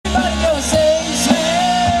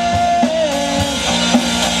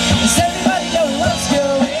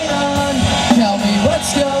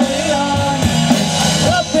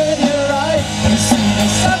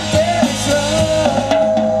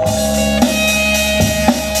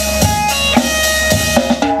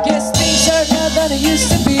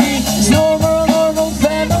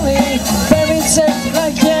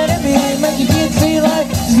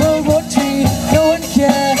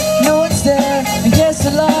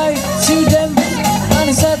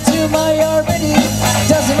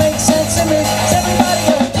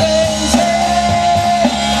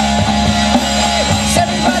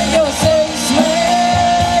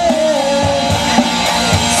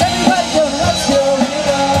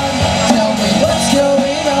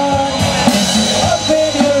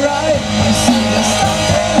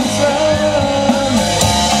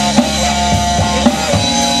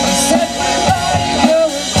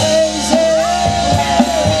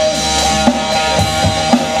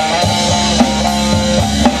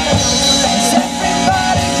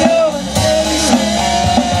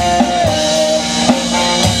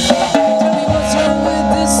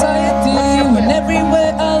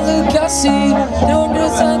see. No one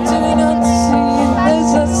knows something not to see.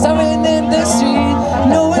 There's a someone in the street.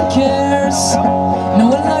 No one cares. No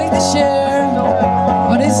one likes to share.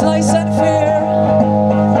 But it's life's unfair.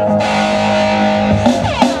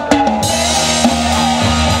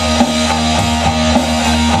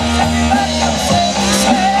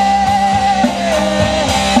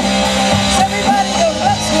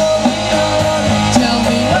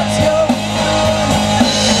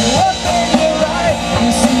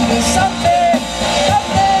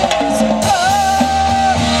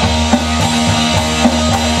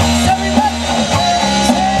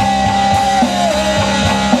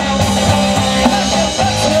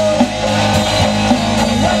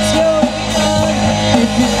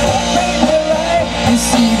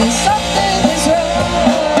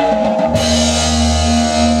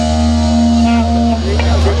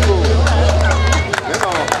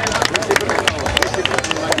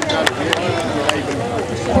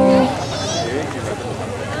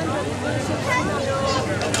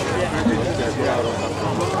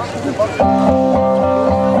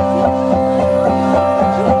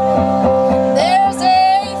 There's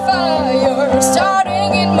a fire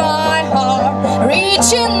starting in my heart,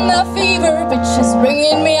 reaching the fever pitch, is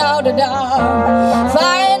bringing me out of dark.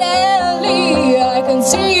 Finally, I can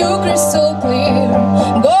see you crystal clear.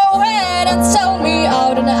 Go ahead and sell me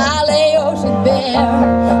out in the alley, ocean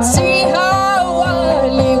bare. See how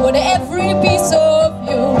wildly with every piece of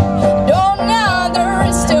you. Don't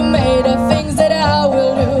underestimate the things that I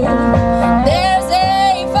will do. There's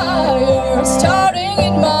a fire starting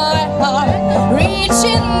in my heart,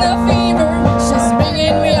 reaching the fever, she's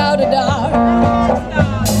bringing me out of dark.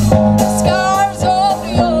 The scars of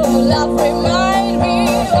your love remind me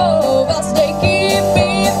of us. They keep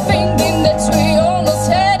me thinking that we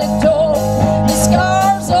almost had it all. The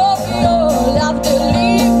scars of your love, they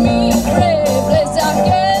leave me breathless. I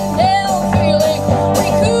can't help feeling we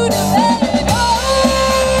could have had it all.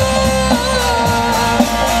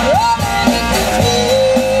 Rolling into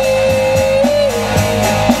tears,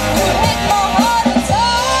 you hit my heart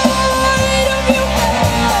inside of your hand, and you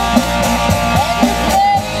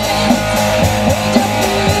played it with your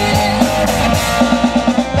feelings.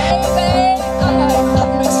 Baby, I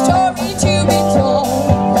have no story to be told,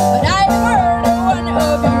 but I heard one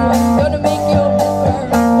of you. I'm gonna make your head burn.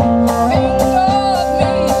 Think of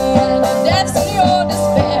me and the depths in your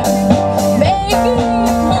despair. Making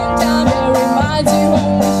hometown that reminds you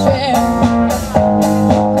whom we share.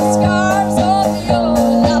 The scars of your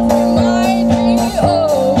love remind me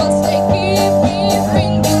of us. They keep me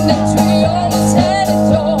thinking that we almost had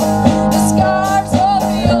it all. The scars of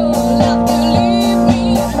your love, they leave me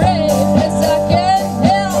breathless. I can't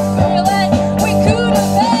help feeling we could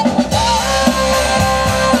have had it all.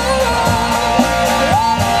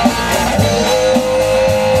 Rolling into tears,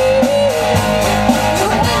 you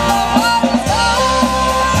hit my heart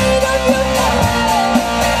inside of your hand,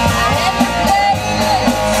 and you played it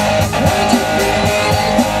with your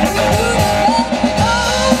feelings. We could have had it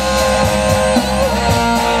all.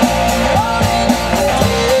 Rolling into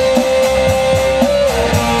tears,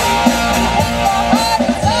 you hit my heart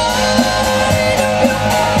inside of your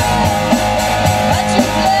hand, but you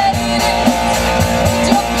played it with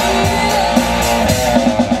your feelings.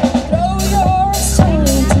 Throw your stone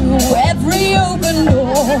to every open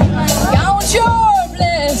door. Count your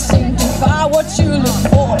blessings to find what you look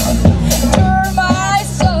for. Turn my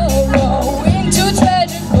sorrow into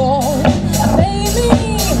tragic gold. Pay me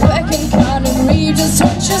back and count and read just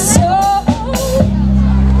what you saw.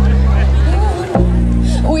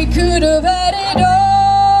 We could have had it all.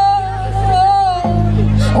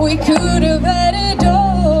 We could have had it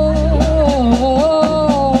all.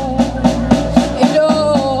 It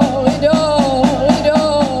all, it all, it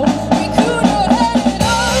all. We could have had it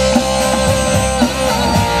all.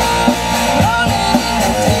 Rolling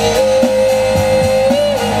into tears,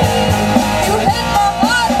 you hit my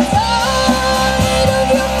heart inside of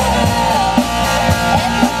your hand,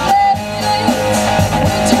 and you played it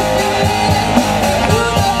with your feelings. We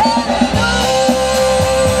could have had it all.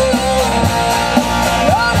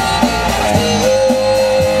 Rolling into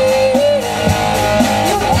tears,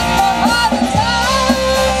 you hit my heart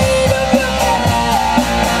inside of your hand,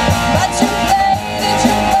 but you played it,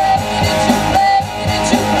 you played it, you played it,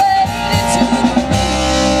 you played it to me.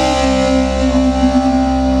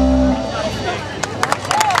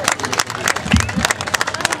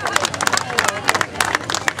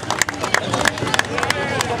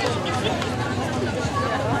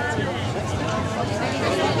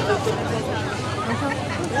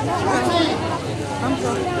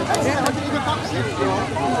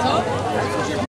 Ja,